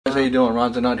guys, how you doing?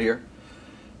 Ron's the Nut here.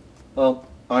 Well,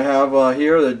 I have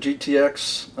here the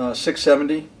GTX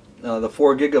 670, the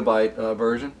 4GB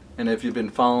version. And if you've been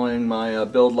following my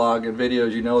build log and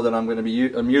videos, you know that I'm going to be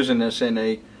using this in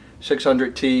a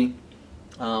 600T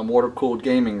water-cooled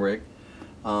gaming rig.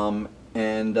 To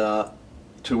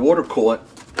water cool it,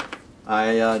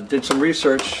 I did some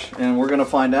research, and we're going to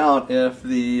find out if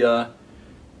the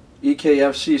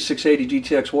EK-FC680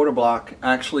 GTX Water Block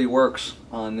actually works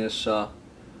on this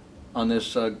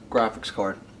graphics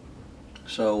card.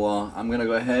 So I'm going to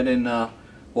go ahead and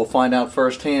we'll find out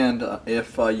firsthand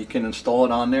if you can install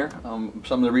it on there. Some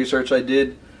of the research I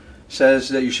did says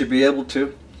that you should be able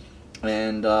to,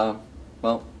 and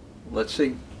well, let's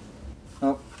see.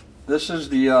 Well, this is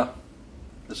the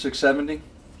 670,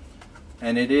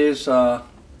 and it is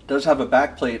does have a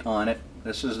back plate on it.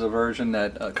 This is the version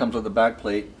that comes with a back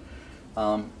plate,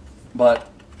 but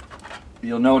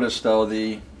you'll notice though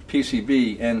the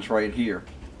PCB ends right here.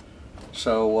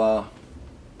 So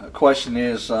the question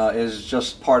is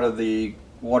just part of the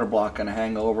water block going to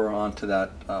hang over onto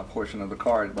that portion of the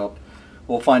card? Well,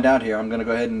 we'll find out here. I'm going to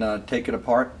go ahead and take it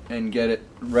apart and get it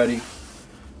ready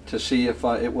to see if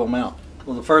it will mount.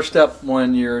 Well, the first step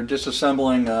when you're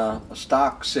disassembling a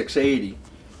stock 680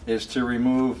 is to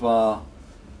remove all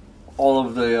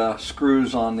of the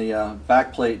screws on the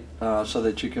back plate so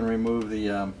that you can remove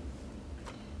the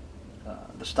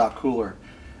stock cooler.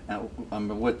 Now,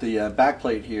 with the back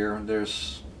plate here,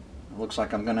 it looks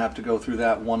like I'm going to have to go through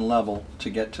that one level to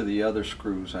get to the other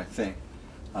screws, I think.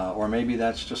 Or maybe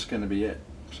that's just going to be it.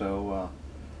 So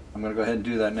I'm going to go ahead and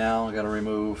do that now. I've got to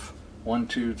remove 1,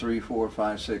 2, 3, 4,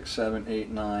 5, 6, 7, 8,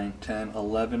 9, 10,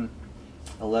 11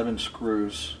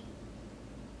 screws.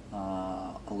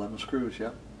 11 screws,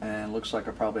 yep. And looks like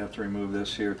I probably have to remove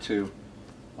this here too,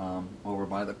 over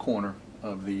by the corner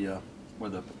of the where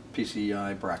the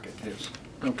PCI bracket is.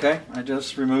 Okay, I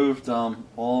just removed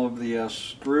all of the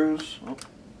screws. Oh,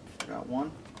 forgot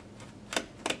one.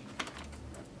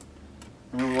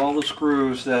 Remove all the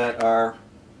screws that are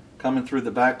coming through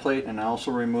the back plate, and I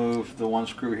also removed the one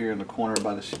screw here in the corner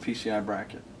by the PCI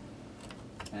bracket.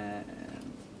 And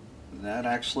that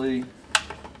actually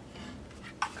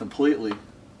completely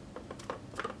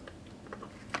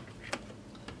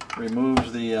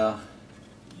removes the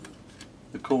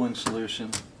cooling solution,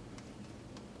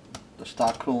 the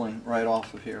stock cooling, right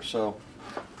off of here. So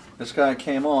this guy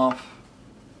came off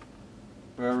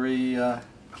very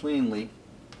cleanly,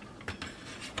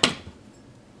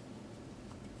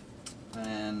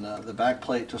 and the back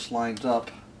plate just lines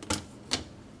up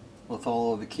with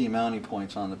all of the key mounting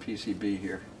points on the PCB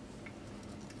here.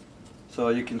 So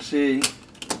you can see,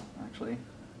 actually,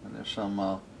 and there's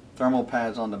some thermal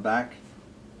pads on the back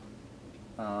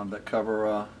that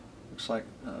cover looks like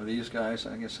these guys.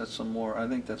 I guess that's some more. I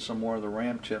think that's some more of the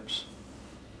RAM chips,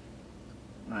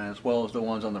 as well as the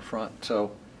ones on the front.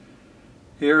 So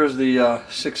here is the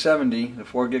 670, the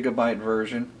 4GB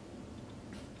version.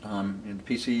 And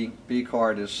the PCB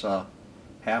card is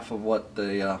half of what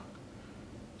the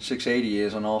 680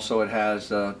 is, and also it has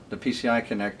the PCI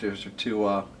connectors are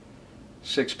two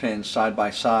 6-pins side by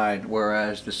side,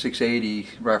 whereas the 680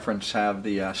 reference have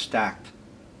the stacked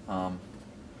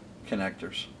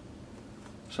connectors.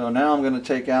 So now I'm going to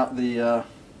take out the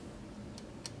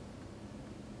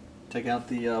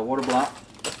water block,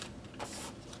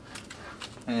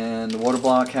 and the water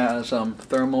block has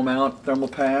thermal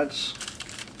pads,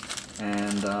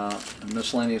 and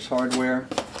miscellaneous hardware.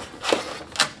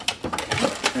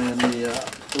 And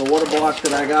the water block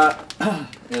that I got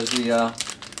is the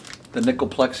nickel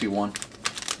plexi one.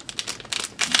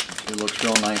 It looks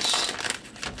real nice.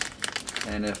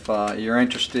 And if you're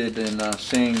interested in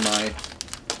seeing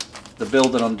the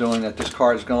build that I'm doing, that this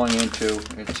card is going into,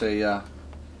 it's a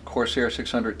Corsair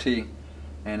 600T,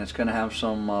 and it's going to have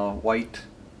some white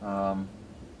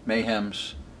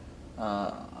Mayhem's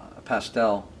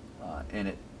pastel in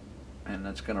it, and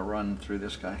that's going to run through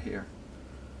this guy here.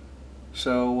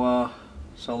 So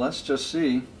so let's just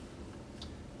see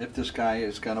if this guy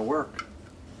is going to work.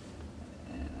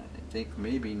 And I think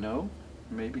maybe no,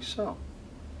 maybe so.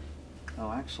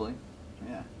 Oh, actually,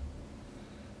 yeah.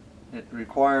 It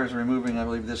requires removing, I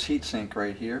believe, this heat sink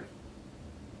right here.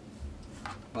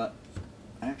 But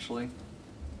actually,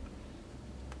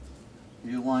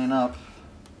 you line up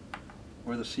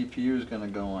where the CPU is going to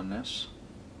go on this.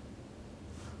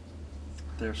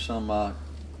 There's some,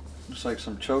 looks like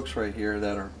some chokes right here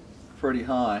that are pretty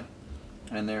high,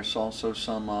 and there's also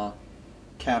some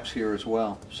caps here as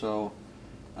well. So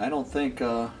I don't think,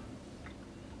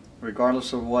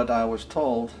 regardless of what I was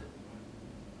told,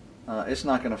 it's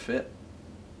not going to fit.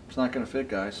 It's not going to fit,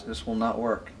 guys. This will not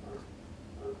work.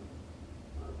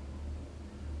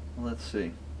 let's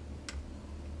see.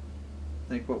 I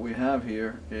think what we have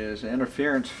here is an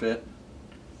interference fit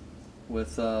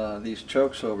with these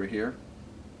chokes over here.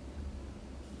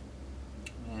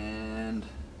 And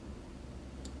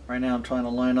right now I'm trying to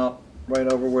line up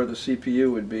right over where the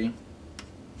CPU would be.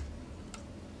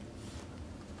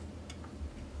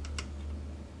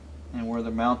 And where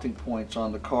the mounting points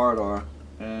on the card are,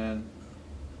 and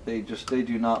they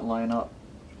do not line up.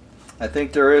 I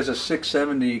think there is a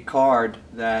 670 card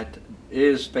that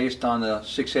is based on the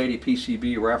 680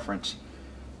 PCB reference.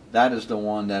 That is the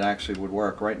one that actually would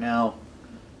work. Right now,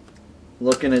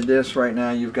 looking at this right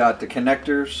now, you've got the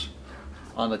connectors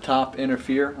on the top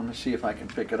interfere. I'm going to see if I can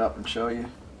pick it up and show you.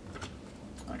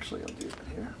 Actually, I'll do it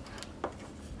here.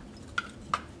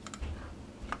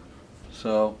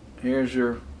 So here's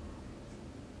your,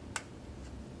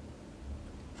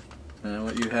 and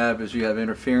what you have is you have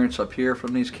interference up here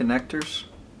from these connectors,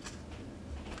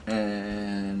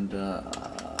 and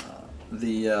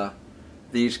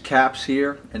these caps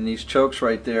here and these chokes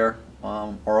right there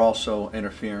are also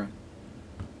interfering.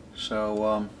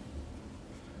 So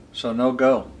so no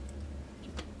go.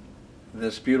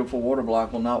 This beautiful water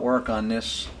block will not work on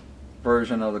this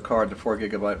version of the card, the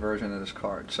 4GB version of this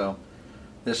card. So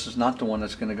this is not the one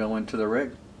that's going to go into the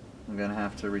rig. I'm going to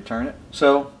have to return it.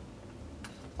 So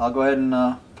I'll go ahead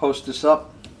and post this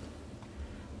up,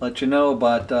 let you know,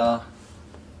 but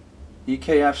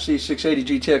EK-FC680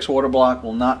 GTX Water Block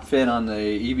will not fit on the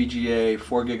EVGA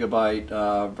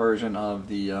 4GB version of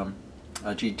the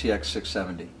GTX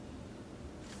 670.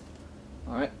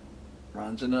 Alright,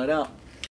 Ron's a nut out.